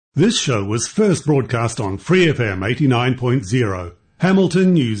This show was first broadcast on Free FM 89.0,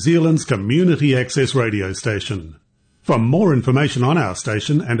 Hamilton, New Zealand's community access radio station. For more information on our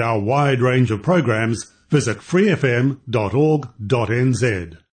station and our wide range of programs, visit freefm.org.nz.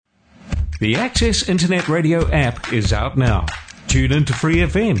 The Access Internet Radio app is out now. Tune in to Free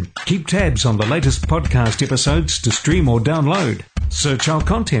FM. Keep tabs on the latest podcast episodes to stream or download. Search our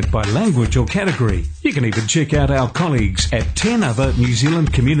content by language or category. You can even check out our colleagues at 10 other New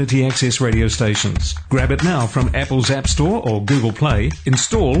Zealand community access radio stations. Grab it now from Apple's App Store or Google Play.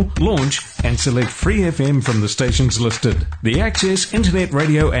 Install, launch, and select Free FM from the stations listed. The Access Internet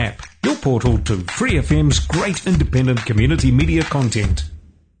Radio app, your portal to Free FM's great independent community media content.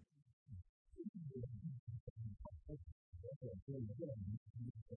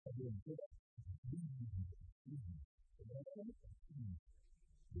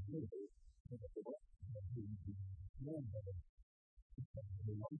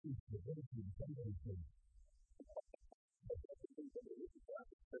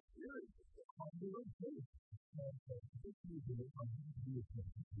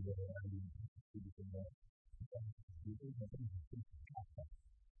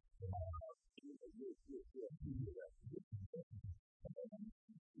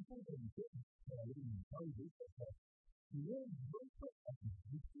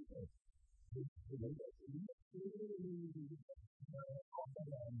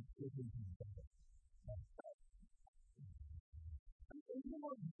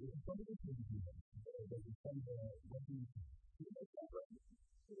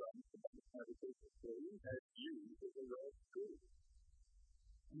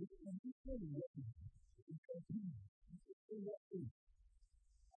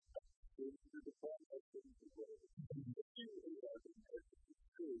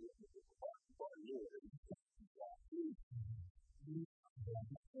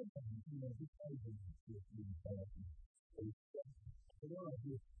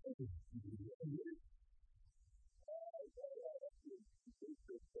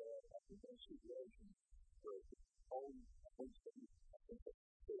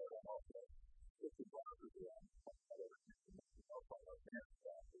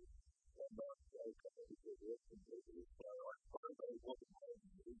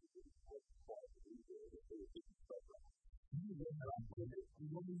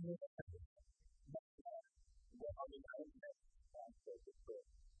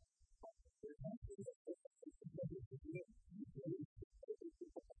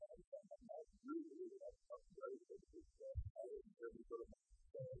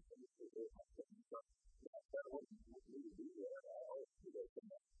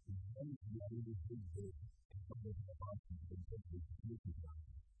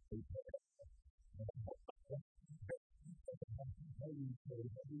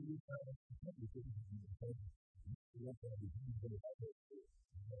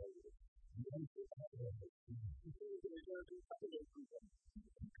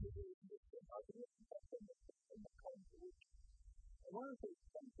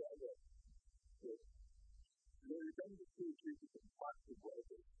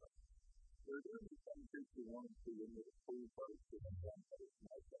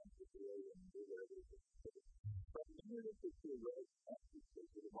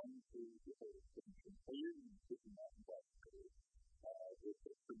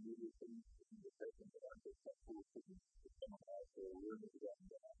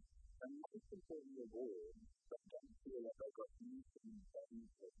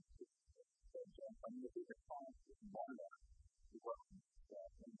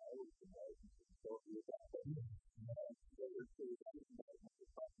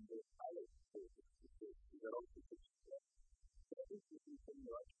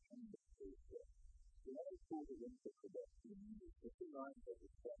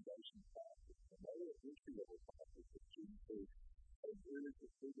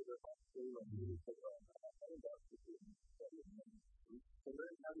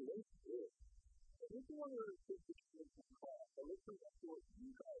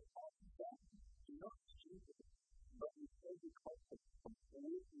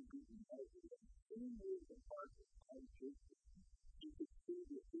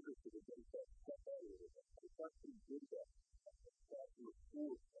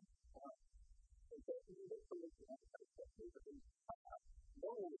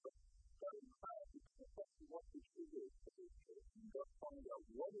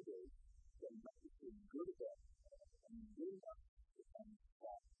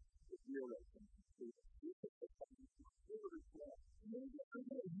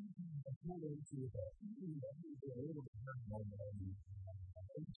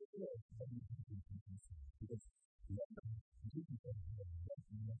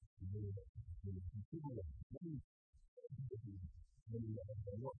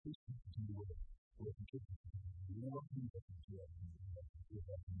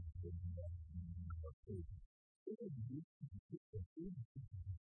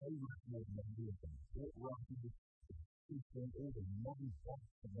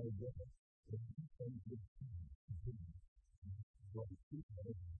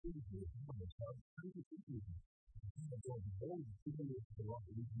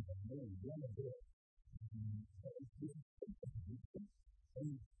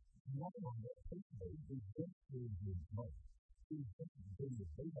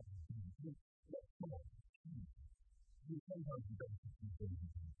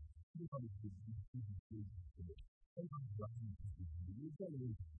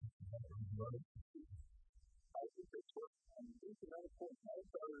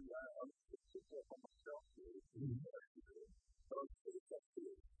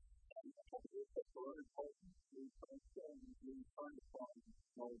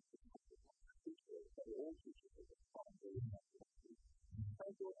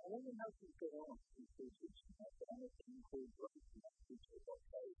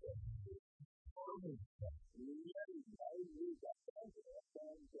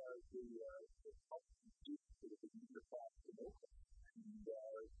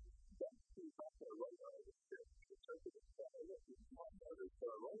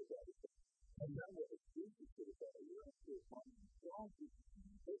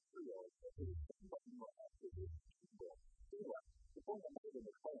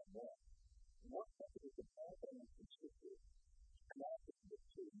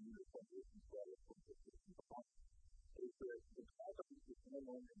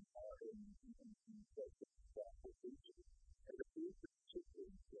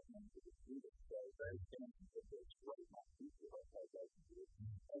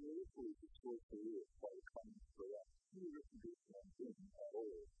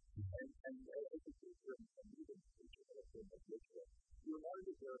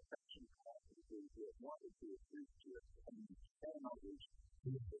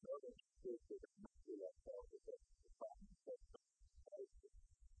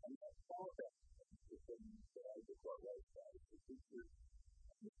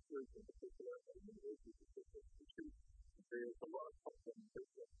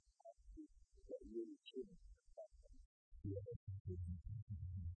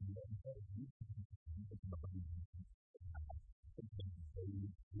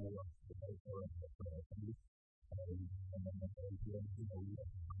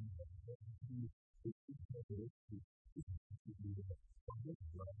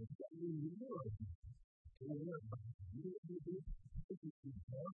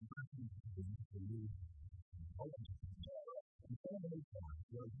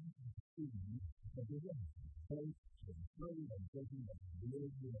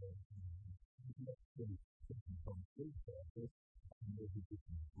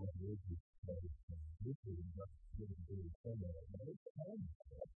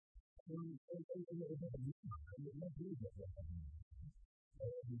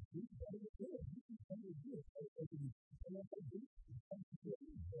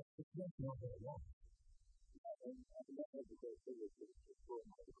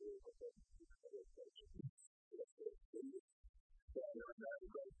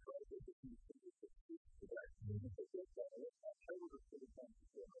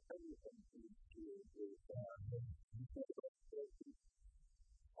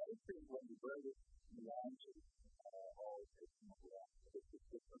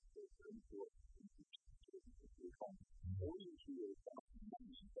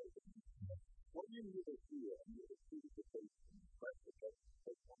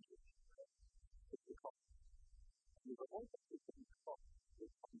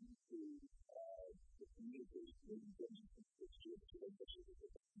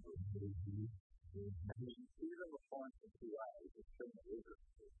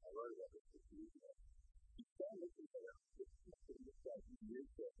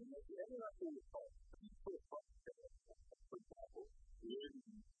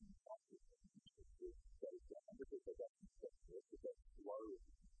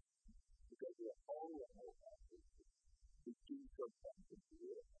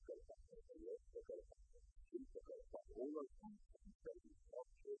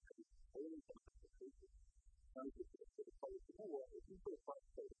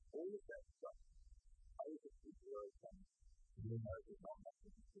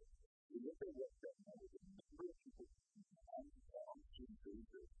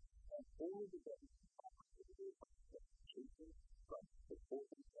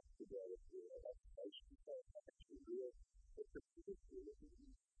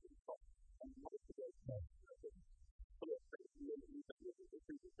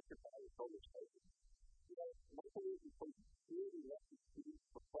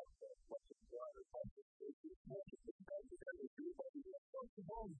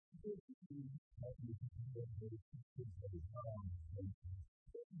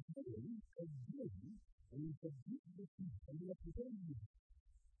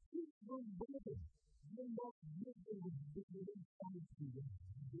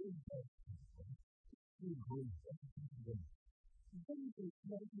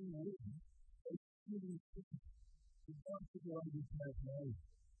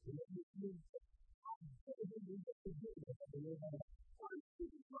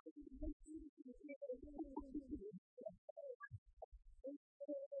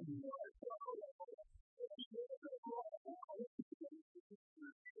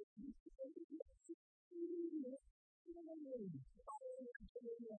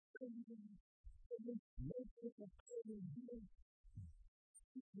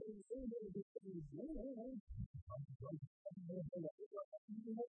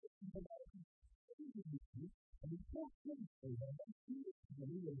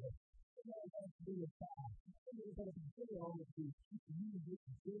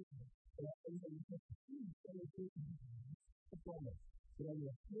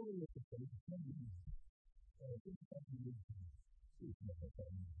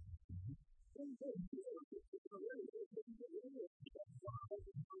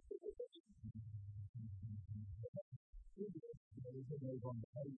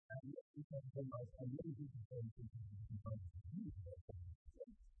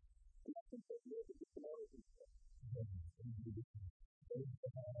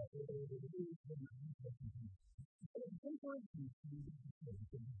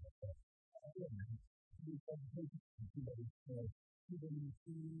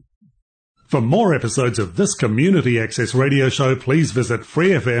 For more episodes of this community access radio show, please visit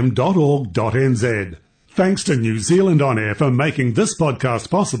freefm.org.nz. Thanks to New Zealand On Air for making this podcast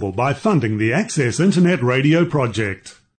possible by funding the Access Internet Radio project.